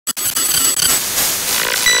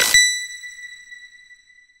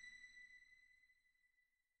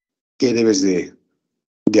qué debes de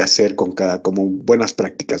hacer con cada, como buenas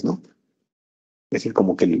prácticas, ¿no? Es decir,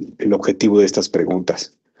 como que el objetivo de estas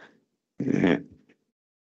preguntas.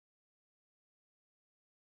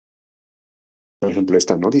 Por ejemplo,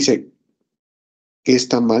 esta, ¿no? Dice, ¿qué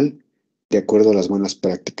está mal de acuerdo a las buenas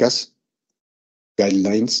prácticas,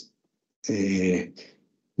 guidelines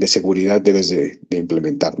de seguridad debes de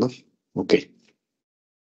implementar, ¿no? Ok.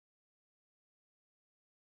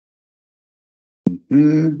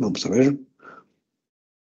 Vamos a ver.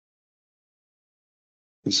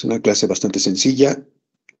 Es una clase bastante sencilla.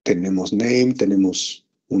 Tenemos name, tenemos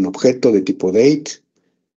un objeto de tipo date,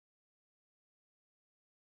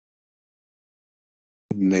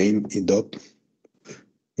 name y dot.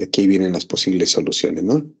 Y aquí vienen las posibles soluciones,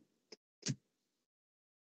 ¿no?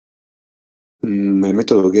 El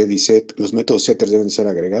método get y set, los métodos setters deben ser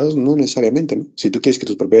agregados, no necesariamente, ¿no? Si tú quieres que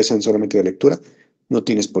tus propiedades sean solamente de lectura, no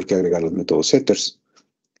tienes por qué agregar los métodos setters.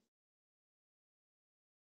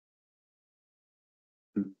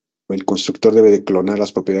 El constructor debe de clonar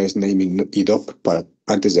las propiedades name y dop para,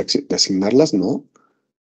 antes de asignarlas, ¿no?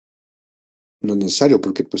 No es necesario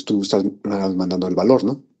porque pues tú estás mandando el valor,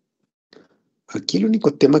 ¿no? Aquí el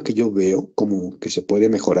único tema que yo veo como que se puede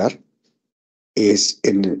mejorar es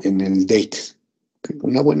en el date.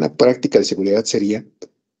 Una buena práctica de seguridad sería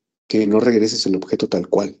que no regreses el objeto tal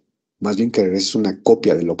cual, más bien que regreses una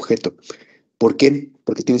copia del objeto. ¿Por qué?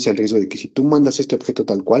 Porque tienes el riesgo de que si tú mandas este objeto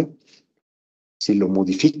tal cual, si lo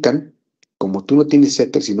modifican, como tú no tienes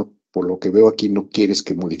setter, sino por lo que veo aquí no quieres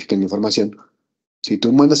que modifiquen la información, si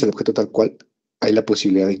tú mandas el objeto tal cual, hay la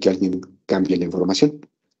posibilidad de que alguien cambie la información.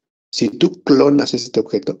 Si tú clonas este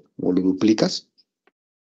objeto o lo duplicas,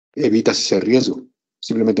 evitas ese riesgo.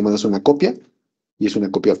 Simplemente mandas una copia y es una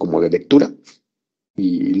copia como de lectura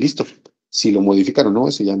y listo. Si lo modifican o no,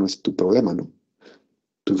 ese ya no es tu problema, ¿no?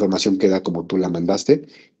 Tu información queda como tú la mandaste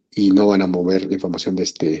y no van a mover la información de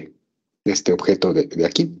este objeto de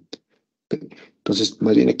aquí. Entonces,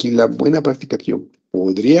 más bien aquí la buena práctica que yo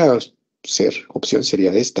podría ser, opción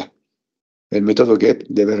sería esta. El método get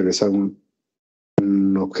debe regresar un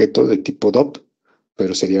objeto de tipo dop,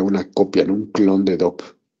 pero sería una copia, no un clon de dop.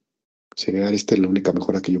 Sería esta la única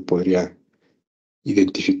mejora que yo podría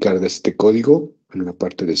identificar de este código en la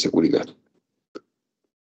parte de seguridad.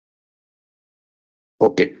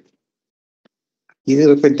 Ok. Y de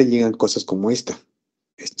repente llegan cosas como esta.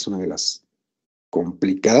 Esta es una de las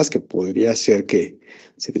complicadas que podría ser que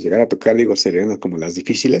se te llegara a tocar, digo, serían como las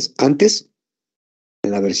difíciles. Antes,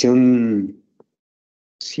 en la versión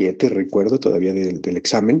 7, recuerdo todavía del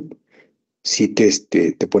examen, sí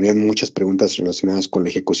te ponían muchas preguntas relacionadas con la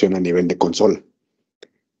ejecución a nivel de consola.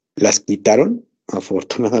 Las quitaron,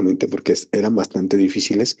 afortunadamente, porque eran bastante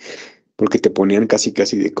difíciles, porque te ponían casi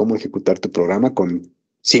de cómo ejecutar tu programa con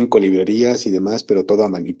 5 librerías y demás, pero todo a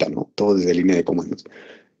manita, ¿no? Todo desde línea de comandos.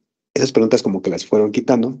 Esas preguntas como que las fueron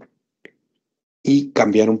quitando y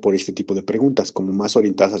cambiaron por este tipo de preguntas, como más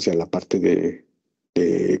orientadas hacia la parte de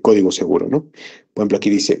código seguro, ¿no? Por ejemplo, aquí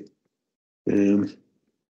dice,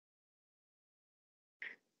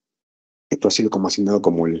 esto ha sido como asignado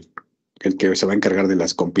como el que se va a encargar de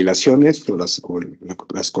las compilaciones o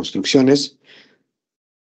las construcciones.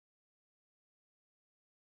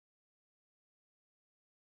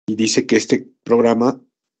 Y dice que este programa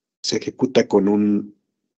se ejecuta con un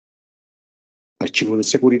archivo de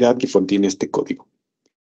seguridad que contiene este código.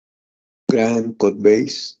 Gran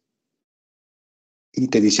codebase. Y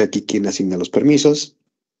te dice aquí quién asigna los permisos.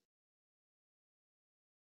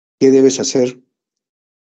 ¿Qué debes hacer?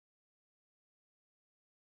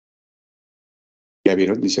 Ya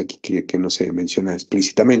vieron, dice aquí que no se menciona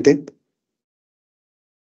explícitamente.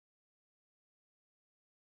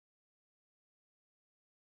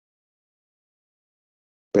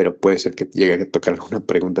 Pero puede ser que llegue a tocar alguna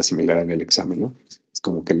pregunta similar en el examen, ¿no? Es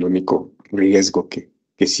como que el único riesgo que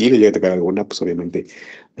sí le llegue a tocar alguna, pues obviamente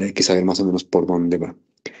hay que saber más o menos por dónde va.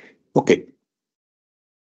 Ok.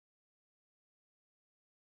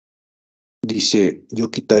 Dice,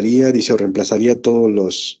 yo quitaría, dice, o reemplazaría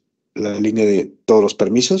la línea de todos los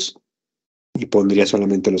permisos y pondría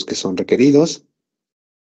solamente los que son requeridos.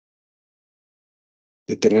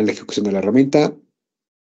 Detener la ejecución de la herramienta.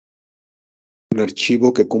 Un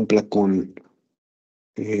archivo que cumpla con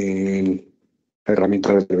la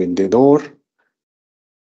herramienta del vendedor.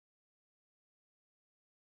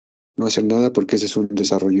 No hacer nada porque ese es un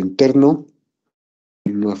desarrollo interno.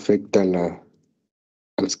 Y no afecta a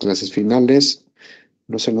las clases finales.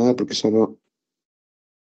 No hacer nada porque solo...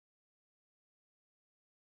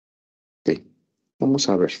 Ok, vamos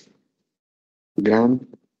a ver. Gran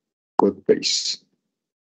codebase.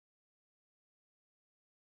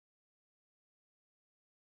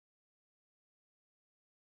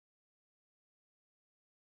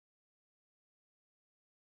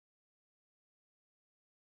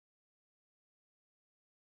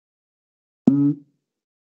 Mm.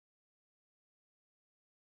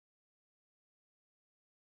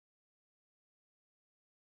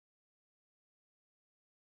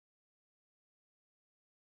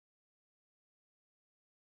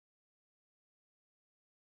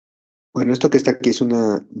 Bueno, esto que está aquí es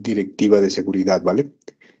una directiva de seguridad, ¿vale?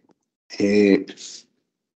 Eh,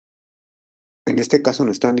 en este caso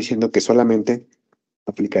nos están diciendo que solamente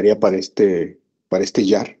aplicaría para este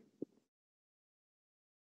jar,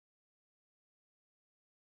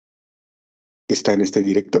 que está en este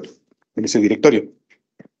en ese directorio.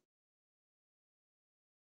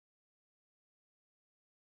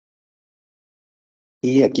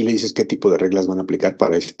 Y aquí le dices qué tipo de reglas van a aplicar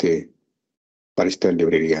para esta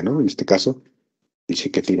librería, ¿no? En este caso, dice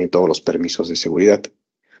que tiene todos los permisos de seguridad.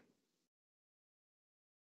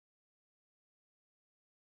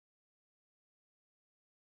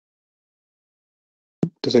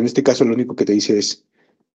 Entonces, en este caso, lo único que te dice es,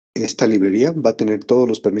 esta librería va a tener todos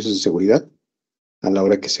los permisos de seguridad a la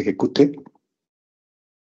hora que se ejecute,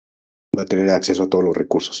 va a tener acceso a todos los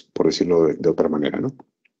recursos, por decirlo de otra manera, ¿no?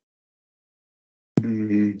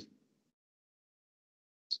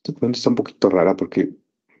 Esta pregunta está un poquito rara porque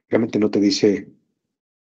realmente no te dice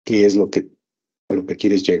qué es a lo que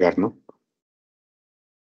quieres llegar, ¿no?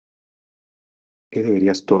 ¿Qué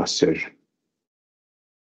deberías tú hacer?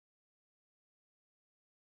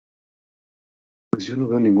 Pues yo no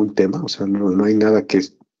veo ningún tema, o sea, no hay nada que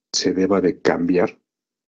se deba de cambiar,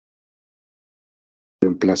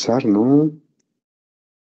 reemplazar, ¿no?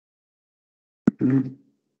 Mm,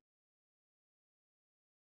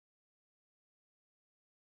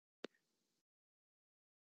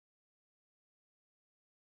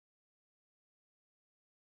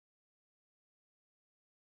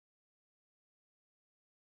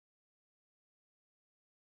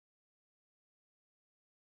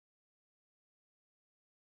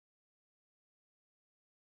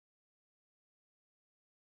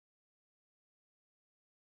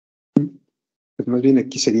 Pues más bien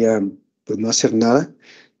aquí sería, pues no hacer nada.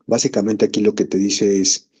 Básicamente aquí lo que te dice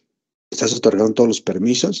es, estás otorgando todos los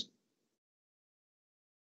permisos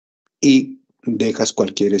y dejas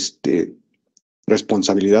cualquier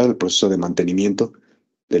responsabilidad del proceso de mantenimiento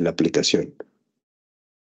de la aplicación.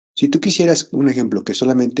 Si tú quisieras, un ejemplo, que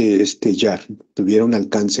solamente este jar tuviera un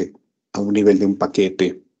alcance a un nivel de un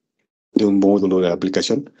paquete, de un módulo de la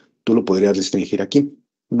aplicación, tú lo podrías restringir aquí.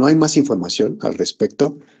 No hay más información al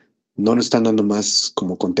respecto, no nos están dando más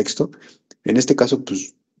como contexto. En este caso,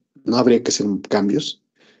 pues no habría que hacer cambios,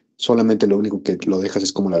 solamente lo único que lo dejas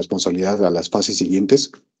es como la responsabilidad a las fases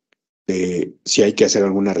siguientes, de si hay que hacer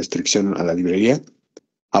alguna restricción a la librería,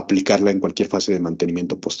 aplicarla en cualquier fase de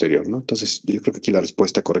mantenimiento posterior, ¿no? Entonces, yo creo que aquí la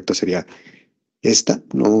respuesta correcta sería esta,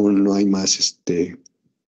 no hay más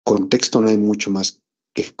contexto, no hay mucho más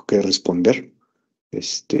que responder.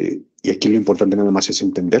 Y aquí lo importante nada más es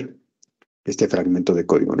entender este fragmento de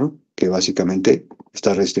código, ¿no? Que básicamente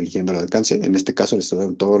está restringiendo el alcance. En este caso le está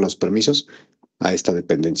dando todos los permisos a esta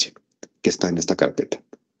dependencia que está en esta carpeta.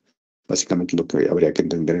 Básicamente lo que habría que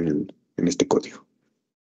entender en este código.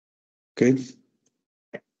 ¿Ok?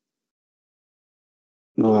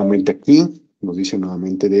 Nuevamente aquí nos dice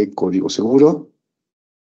nuevamente de código seguro.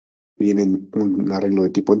 Vienen un arreglo de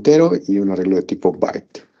tipo entero y un arreglo de tipo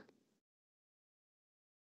byte.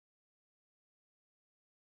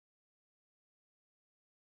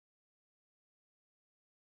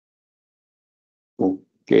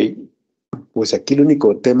 Ok, pues aquí el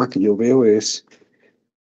único tema que yo veo es,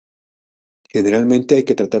 generalmente hay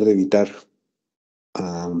que tratar de evitar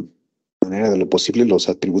a manera de lo posible los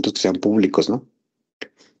atributos que sean públicos, ¿no?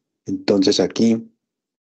 Entonces aquí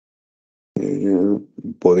eh,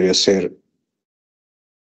 podría ser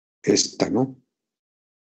esta, ¿no?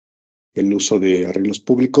 El uso de arreglos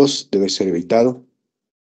públicos debe ser evitado,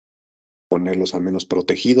 ponerlos al menos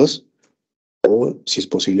protegidos o, si es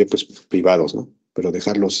posible, pues privados, ¿no? Pero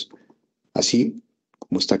dejarlos así,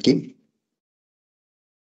 como está aquí,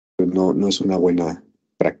 pues no es una buena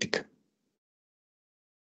práctica.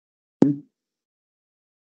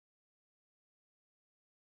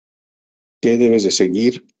 ¿Qué debes de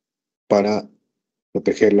seguir para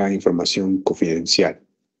proteger la información confidencial?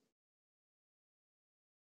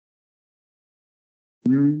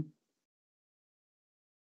 Mm,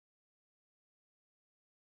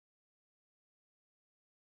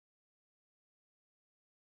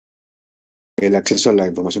 El acceso a la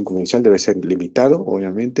información confidencial debe ser limitado,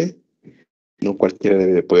 obviamente. No cualquiera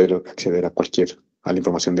debe de poder acceder a la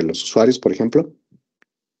información de los usuarios, por ejemplo.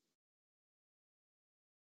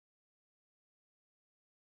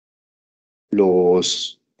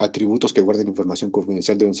 Los atributos que guarden información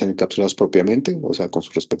confidencial deben ser encapsulados propiamente, o sea, con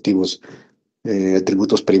sus respectivos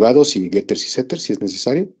Atributos privados y getters y setters si es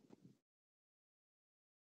necesario.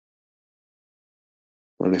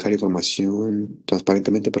 Manejar información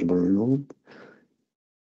transparentemente, pero no.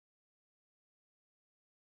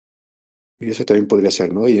 Y eso también podría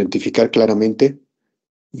ser, ¿no? Identificar claramente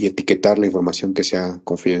y etiquetar la información que sea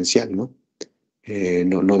confidencial, ¿no?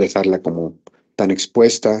 No dejarla como tan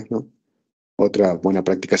expuesta, ¿no? Otra buena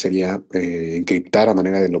práctica sería encriptar a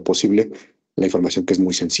manera de lo posible la información que es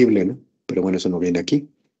muy sensible, ¿no? Pero bueno, eso no viene aquí,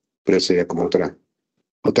 pero eso sería como otra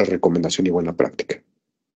recomendación y buena práctica.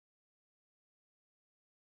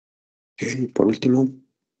 Por último,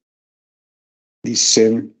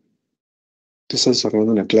 dice, tú estás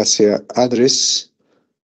desarrollando una clase address.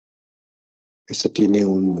 Esta tiene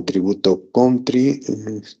un atributo country.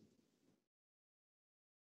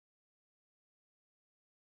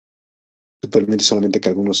 Permite solamente que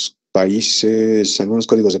algunos países, algunos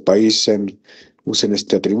códigos de país usen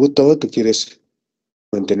este atributo. Tú quieres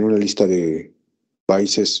mantener una lista de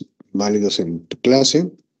países válidos en tu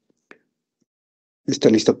clase. Esta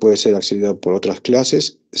lista puede ser accedida por otras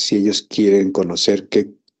clases si ellos quieren conocer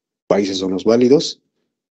qué países son los válidos.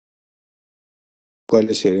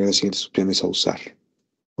 ¿Cuáles serían las siguientes opciones a usar?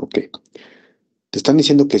 Ok. Te están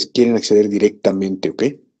diciendo que quieren acceder directamente, ¿ok?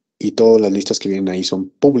 Y todas las listas que vienen ahí son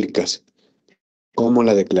públicas. ¿Cómo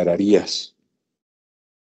la declararías?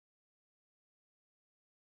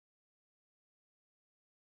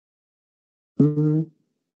 Mm,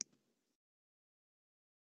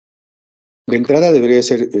 De entrada debería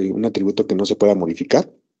ser un atributo que no se pueda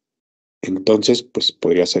modificar. Entonces, pues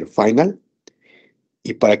podría ser final.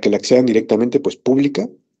 Y para que la accedan directamente, pues pública.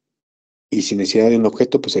 Y sin necesidad de un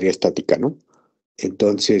objeto, pues sería estática, ¿no?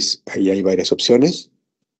 Entonces, ahí hay varias opciones.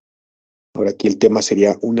 Ahora aquí el tema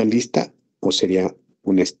sería una lista o sería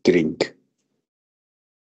un string.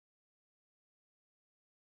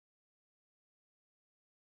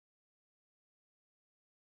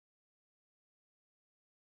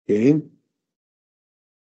 ¿Ok?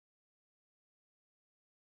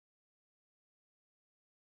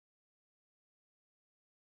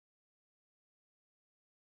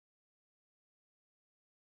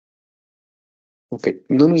 Ok,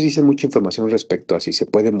 no nos dice mucha información respecto a si se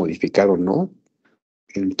puede modificar o no.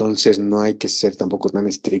 Entonces no hay que ser tampoco tan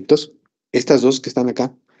estrictos. Estas dos que están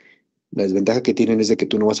acá, la desventaja que tienen es de que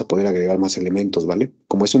tú no vas a poder agregar más elementos, ¿vale?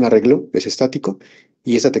 Como es un arreglo, es estático,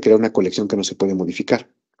 y esta te crea una colección que no se puede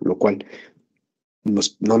modificar, lo cual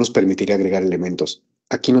no nos permitiría agregar elementos.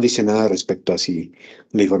 Aquí no dice nada respecto a si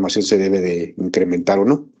la información se debe de incrementar o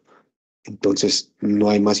no. Entonces, no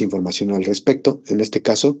hay más información al respecto. En este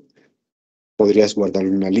caso, podrías guardar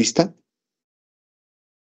en una lista.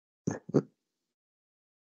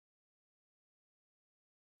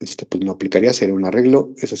 Este pues no aplicaría, sería un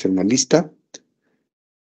arreglo, eso es una lista.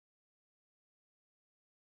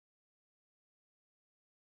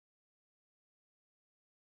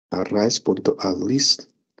 Arrays.addList,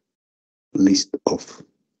 list of.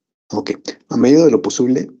 Ok, a medida de lo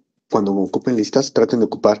posible, cuando ocupen listas, traten de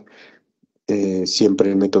ocupar siempre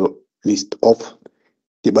el método list of,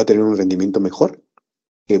 que va a tener un rendimiento mejor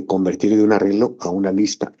que convertir de un arreglo a una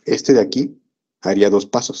lista. Este de aquí haría dos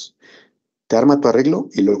pasos. Te arma tu arreglo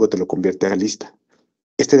y luego te lo convierte a lista.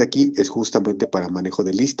 Este de aquí es justamente para manejo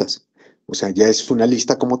de listas. O sea, ya es una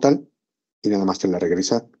lista como tal y nada más te la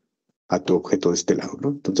regresa a tu objeto de este lado, ¿no?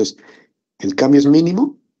 Entonces, el cambio es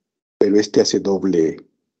mínimo, pero este hace doble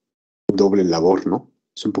labor, ¿no?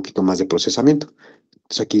 Es un poquito más de procesamiento.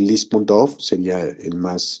 Entonces aquí list.off sería el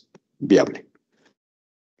más viable.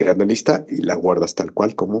 Creas la lista y la guardas tal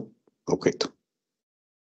cual como objeto.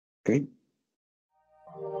 ¿Ok?